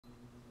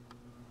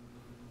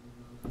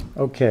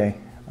Okay,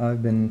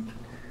 I've been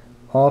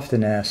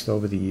often asked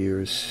over the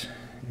years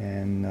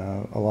and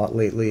a lot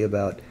lately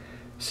about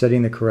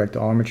setting the correct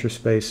armature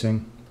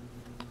spacing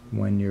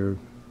when you're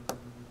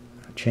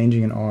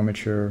changing an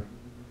armature.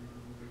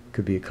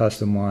 Could be a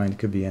custom wind,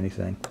 could be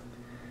anything.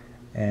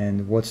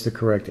 And what's the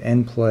correct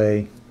end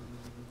play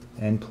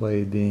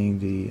being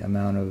the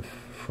amount of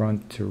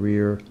front to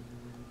rear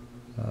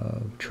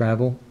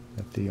travel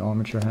that the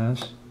armature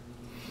has.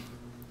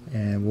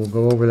 And we'll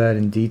go over that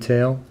in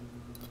detail.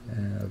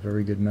 A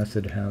very good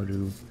method how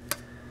to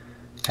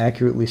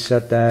accurately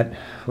set that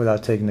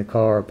without taking the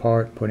car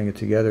apart, putting it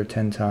together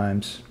 10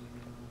 times.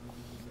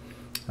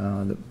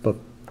 But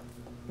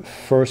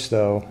first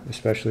though,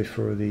 especially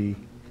for the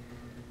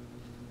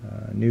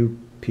new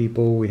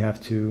people, we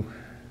have to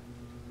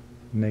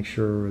make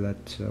sure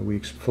that we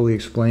fully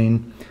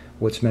explain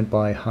what's meant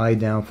by high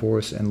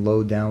downforce and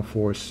low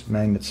downforce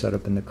magnet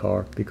setup in the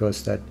car,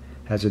 because that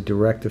has a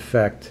direct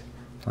effect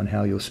on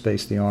how you'll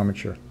space the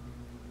armature.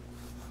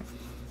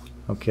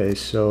 Okay,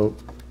 so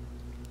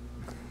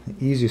the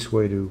easiest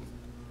way to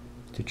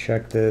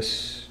check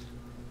this,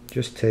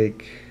 just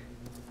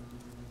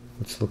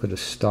let's look at a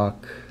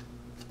stock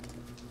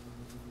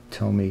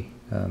Tyco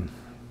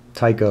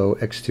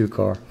X2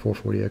 car,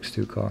 440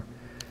 X2 car.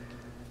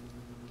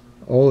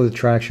 All of the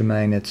traction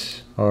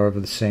magnets are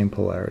of the same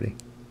polarity.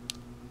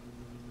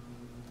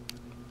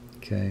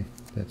 Okay,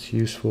 that's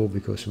useful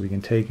because we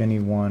can take any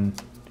one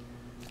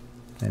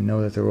and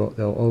know that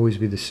they'll always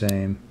be the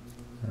same.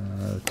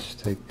 Let's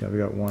take, we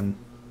got one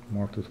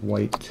marked with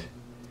white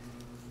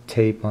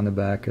tape on the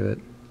back of it,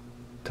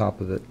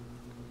 top of it,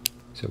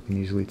 so we can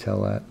easily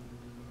tell that.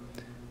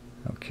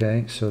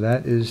 Okay, so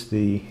that is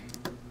the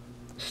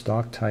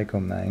stock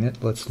Tyco magnet.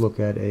 Let's look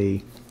at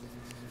a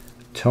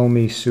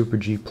Tomy Super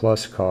G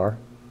Plus car,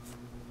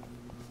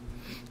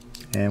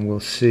 and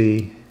we'll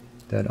see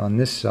that on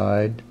this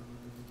side,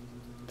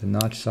 the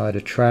notch side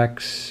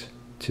attracts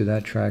to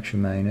that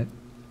traction magnet,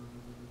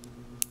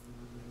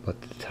 but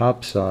the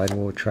top side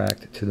will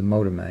attract to the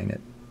motor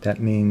magnet. That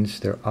means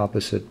they're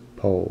opposite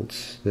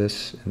poles,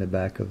 this and the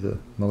back of the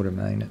motor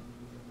magnet,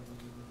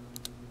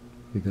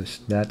 because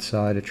that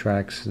side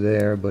attracts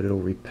there, but it'll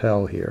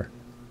repel here,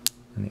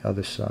 and the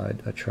other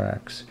side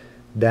attracts.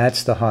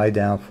 That's the high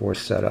downforce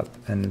setup,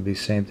 and it'll be the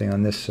same thing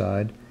on this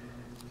side.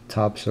 The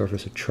top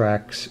surface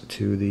attracts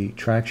to the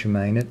traction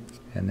magnet,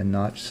 and the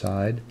notch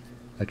side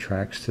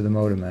attracts to the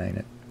motor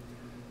magnet.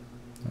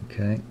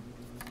 Okay,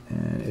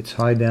 and it's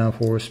high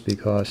downforce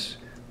because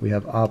we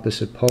have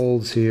opposite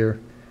poles here.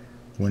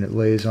 When it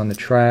lays on the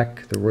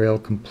track, the rail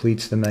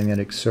completes the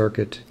magnetic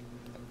circuit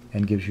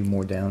and gives you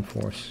more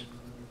downforce.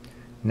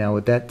 Now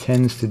what that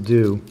tends to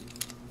do,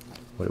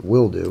 what it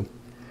will do,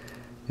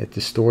 it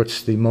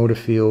distorts the motor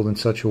field in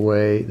such a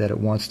way that it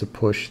wants to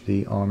push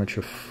the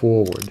armature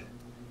forward.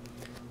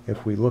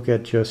 If we look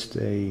at just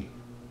a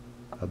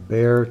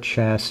bare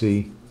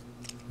chassis,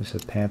 this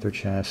is a Panther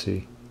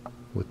chassis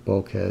with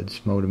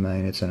bulkheads, motor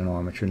magnets, and an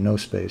armature, no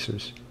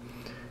spacers.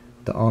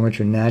 The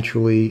armature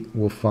naturally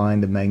will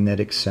find the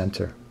magnetic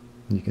center.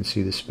 And you can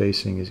see the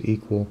spacing is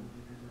equal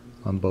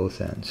on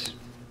both ends.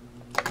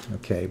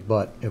 Okay,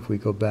 but if we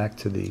go back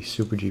to the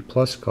Super G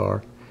Plus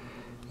car,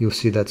 you'll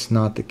see that's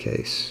not the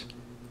case.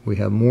 We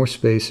have more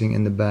spacing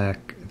in the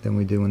back than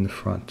we do in the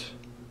front.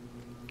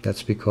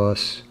 That's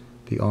because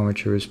the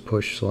armature is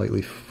pushed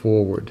slightly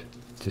forward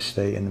to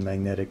stay in the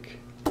magnetic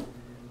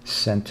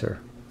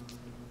center.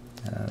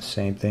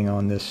 Same thing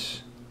on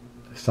this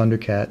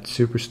Thundercat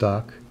Super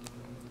Stock.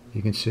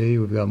 You can see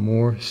we've got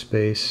more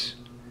space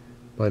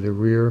by the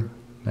rear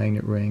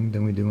magnet ring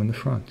than we do in the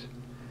front,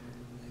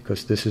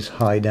 because this is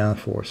high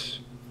downforce.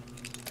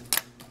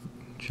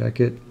 Check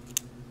it.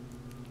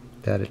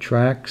 That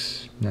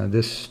attracts. Now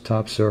this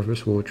top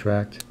surface will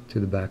attract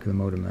to the back of the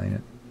motor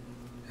magnet,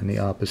 and the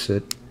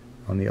opposite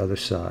on the other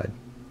side.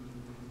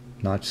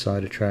 Notch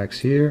side attracts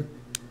here,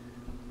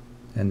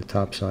 and the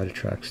top side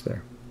attracts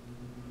there.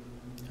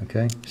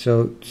 Okay,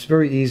 so it's a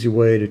very easy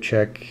way to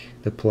check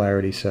the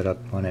polarity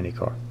setup on any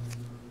car.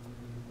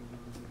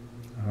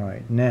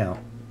 Alright, now,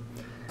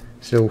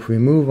 so if we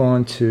move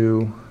on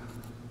to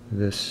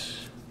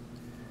this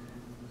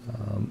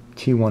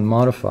T1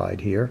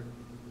 modified here,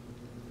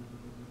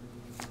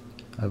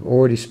 I've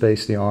already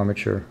spaced the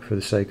armature for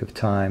the sake of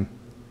time.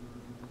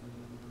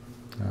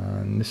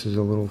 And this is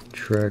a little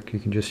trick. You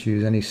can just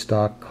use any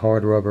stock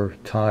hard rubber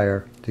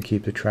tire to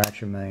keep the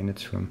traction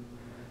magnets from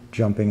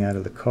jumping out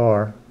of the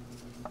car.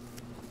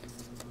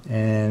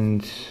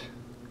 And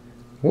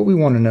what we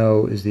want to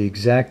know is the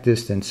exact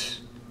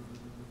distance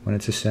when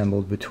it's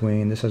assembled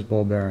between, this has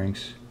ball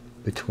bearings,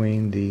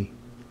 between the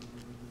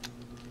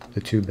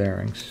two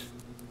bearings.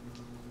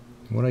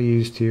 What I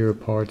used here are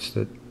parts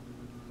that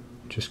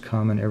just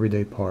common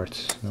everyday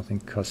parts,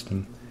 nothing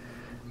custom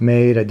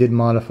made. I did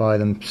modify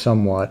them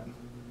somewhat.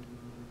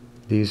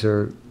 These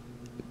are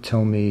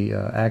Tomy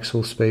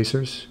axle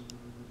spacers.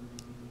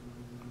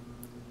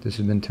 This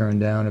has been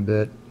turned down a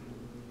bit,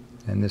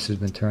 and this has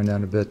been turned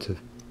down a bit to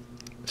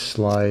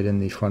slide in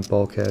the front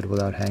bulkhead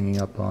without hanging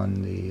up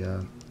on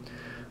the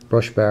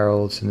brush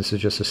barrels, and this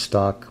is just a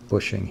stock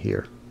bushing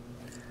here.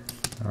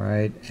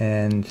 Alright,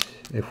 and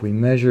if we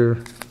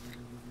measure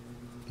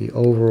the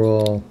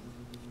overall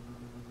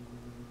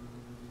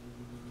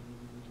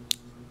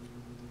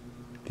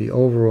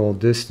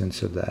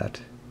distance of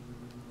that,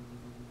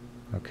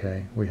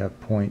 okay, we have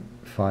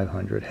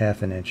 0.500,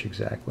 half an inch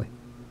exactly.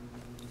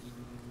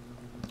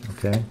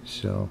 Okay,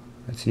 so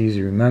that's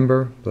easy to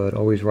remember, but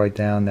always write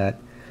down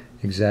that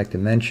exact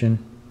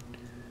dimension.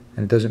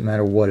 And it doesn't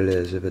matter what it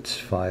is, if it's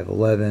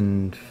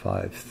 511,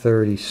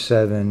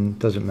 537,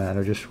 doesn't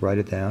matter, just write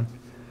it down.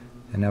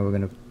 And now we're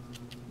going to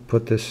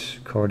put this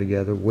car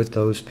together with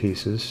those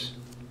pieces.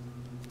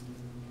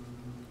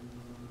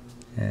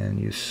 And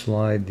you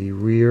slide the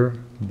rear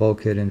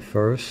bulkhead in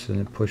first, and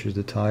it pushes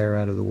the tire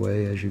out of the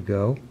way as you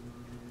go.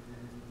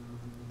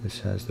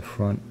 This has the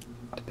front,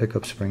 the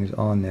pickup springs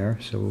on there,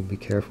 so we'll be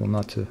careful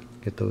not to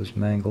get those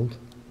mangled.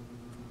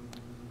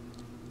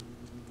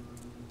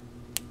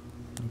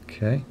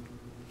 Okay,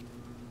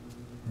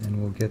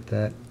 and we'll get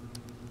that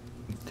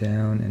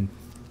down in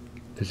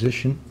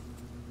position.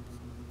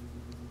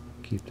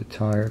 Keep the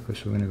tire,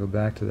 because we're going to go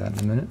back to that in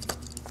a minute.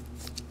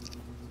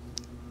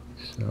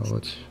 So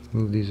let's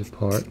move these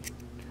apart.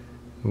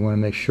 We want to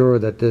make sure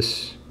that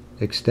this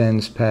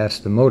extends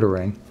past the motor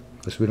ring,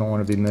 because we don't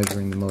want to be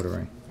measuring the motor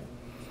ring.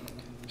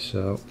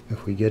 So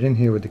if we get in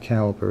here with the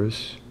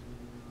calipers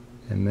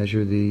and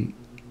measure the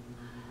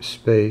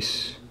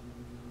space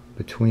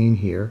between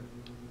here,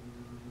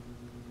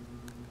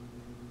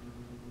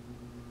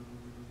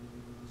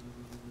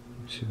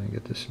 let's see if I can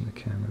get this in the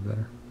camera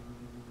better.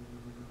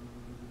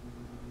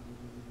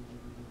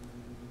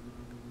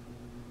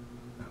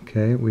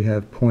 Okay, we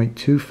have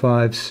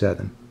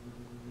 0.257.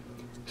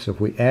 So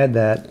if we add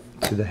that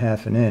to the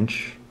half an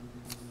inch,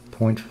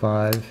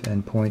 0.5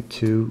 and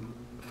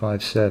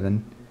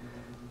 0.257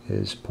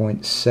 is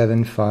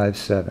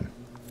 0.757.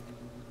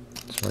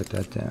 Let's write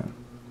that down.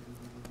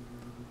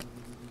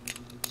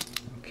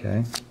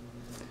 Okay,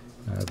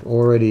 I've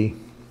already,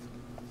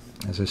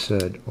 as I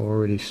said,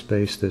 already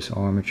spaced this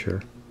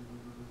armature.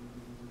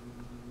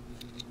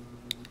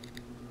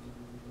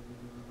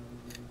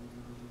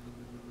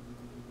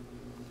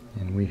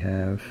 And we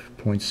have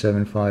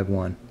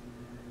 0.751.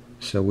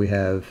 So we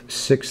have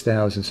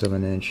 0.006 of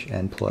an inch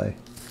and play,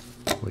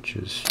 which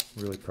is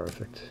really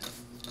perfect.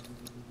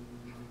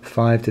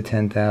 5 to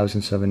 10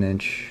 thousandths of an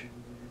inch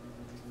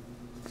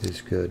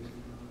is good.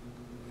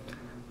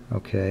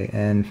 Okay,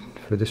 and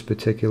for this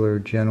particular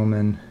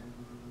gentleman,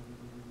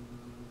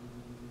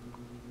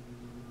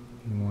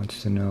 he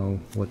wants to know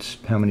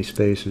how many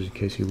spacers in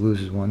case he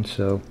loses one.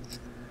 So,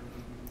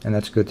 and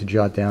that's good to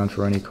jot down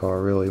for any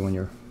car really when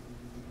you're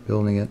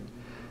building it.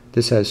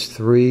 This has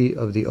 3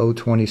 of the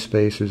 020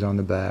 spacers on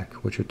the back,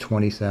 which are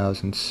 20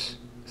 thousandths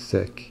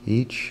thick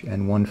each,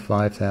 and 1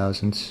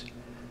 5/1000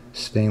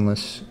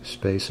 stainless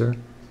spacer.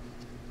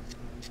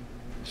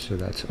 So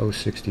that's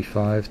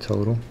 065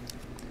 total.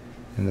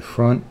 In the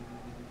front,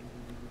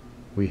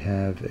 we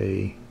have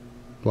a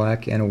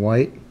black and a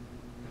white,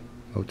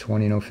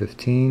 020 and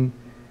 015,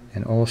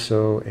 and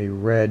also a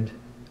red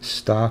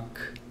stock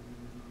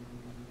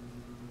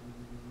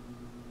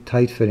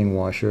tight-fitting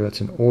washer. That's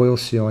an oil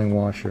sealing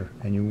washer,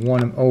 and you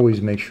want to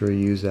always make sure you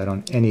use that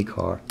on any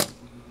car.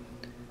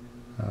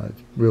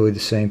 Really the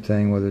same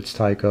thing whether it's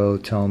Tyco,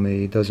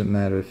 Tomy, it doesn't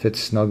matter. It fits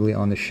snugly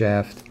on the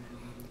shaft,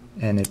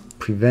 and it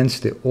prevents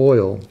the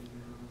oil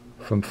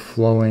from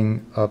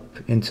flowing up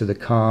into the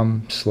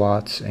comm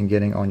slots and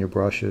getting on your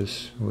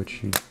brushes,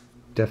 which you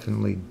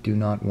definitely do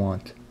not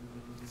want.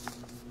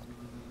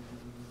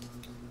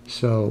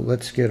 So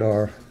let's get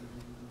our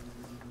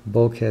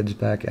bulkheads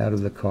back out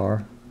of the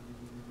car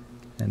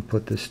and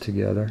put this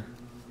together.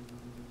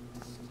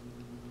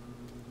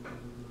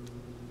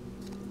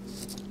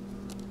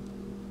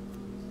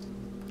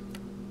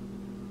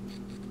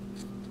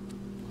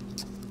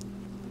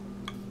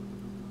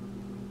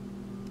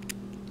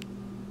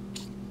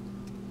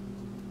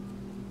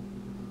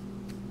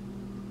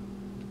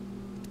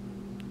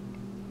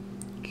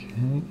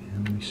 Okay,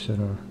 and we set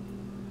our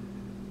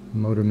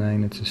motor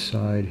magnets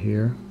aside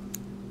here.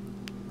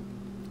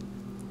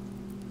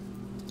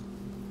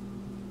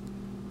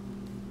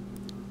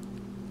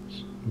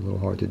 A little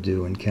hard to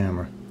do in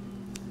camera.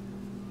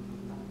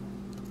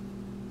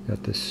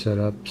 Got this set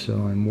up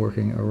so I'm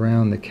working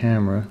around the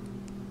camera.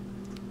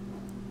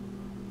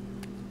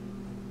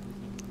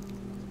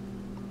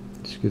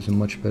 This gives a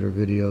much better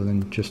video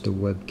than just a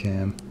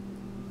webcam.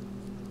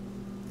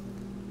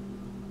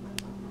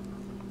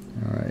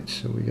 Alright,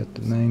 so we got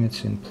the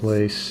magnets in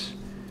place,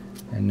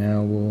 and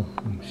now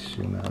let me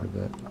zoom out a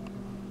bit.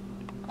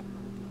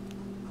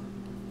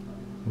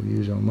 We'll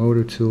use our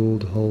motor tool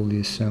to hold the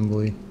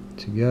assembly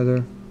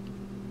together.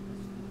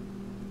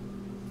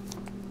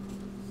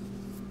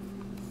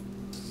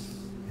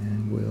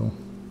 And we'll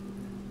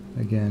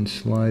again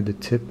slide the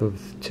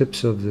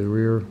tips of the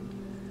rear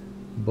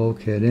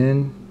bulkhead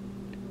in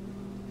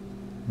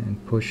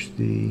and push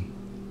the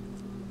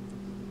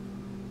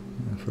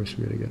first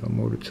we got to get our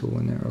motor tool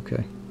in there.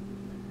 Okay.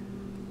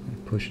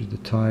 It pushes the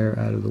tire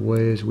out of the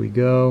way as we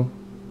go.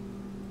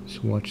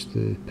 Let's watch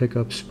the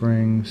pickup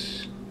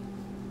springs.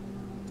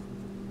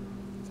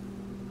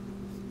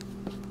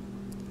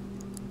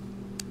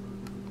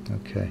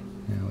 Okay,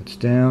 now it's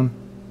down,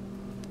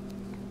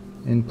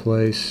 in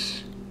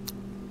place,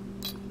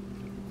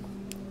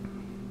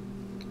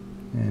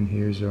 and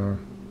here's our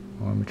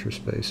armature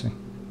spacing.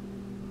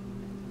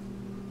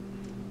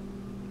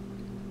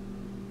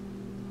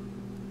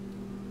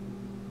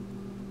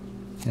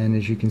 And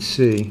as you can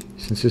see,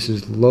 since this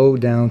is low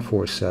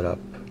downforce setup,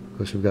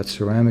 because we've got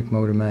ceramic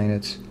motor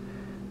magnets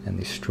and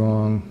these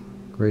strong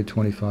grade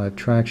 25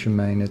 traction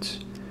magnets,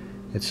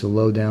 it's a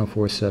low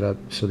downforce setup,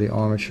 so the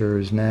armature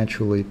is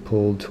naturally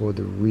pulled toward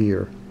the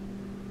rear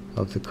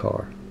of the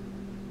car.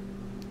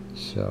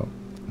 So,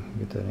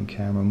 get that in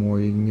camera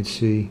more, you can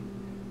see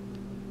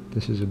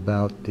this is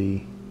about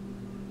the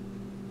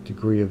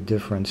degree of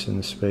difference in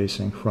the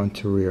spacing front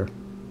to rear.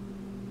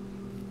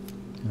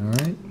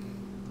 Alright.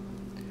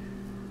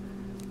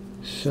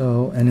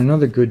 So, and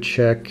another good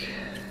check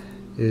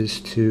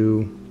is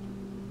to,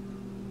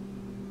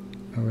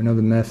 or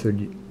another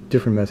method,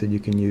 different method you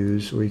can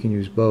use, or you can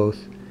use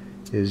both,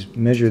 is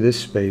measure this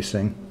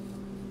spacing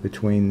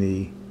between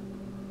the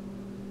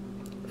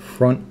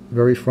front,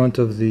 very front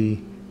of the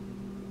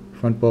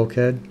front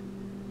bulkhead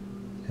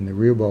and the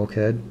rear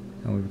bulkhead,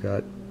 and we've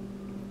got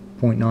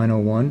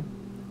 0.901,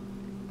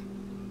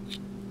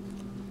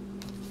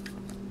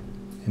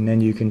 and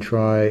then you can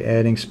try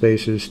adding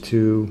spacers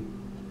to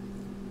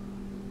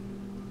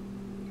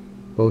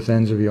both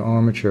ends of your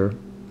armature.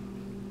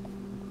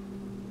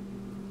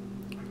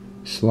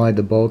 Slide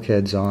the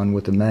bulkheads on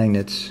with the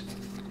magnets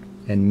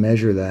and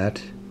measure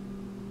that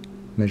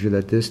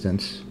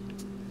distance,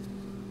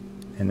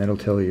 and that'll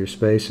tell you your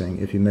spacing.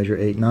 If you measure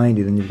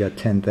 890, then you've got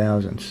 10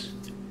 thousandths,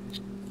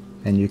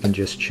 and you can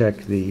just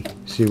check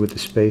see what the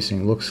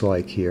spacing looks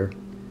like here,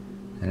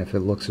 and if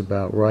it looks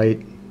about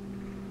right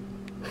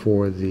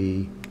for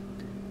the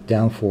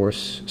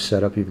downforce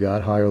setup you've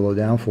got, high or low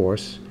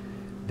downforce,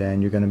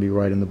 then you're going to be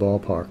right in the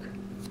ballpark.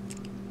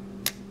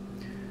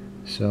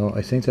 So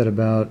I think that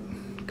about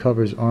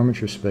covers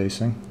armature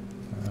spacing.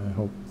 I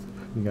hope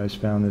you guys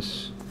found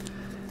this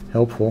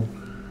helpful,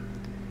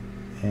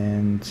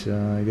 and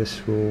I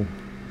guess we'll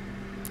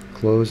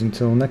close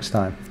until next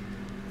time.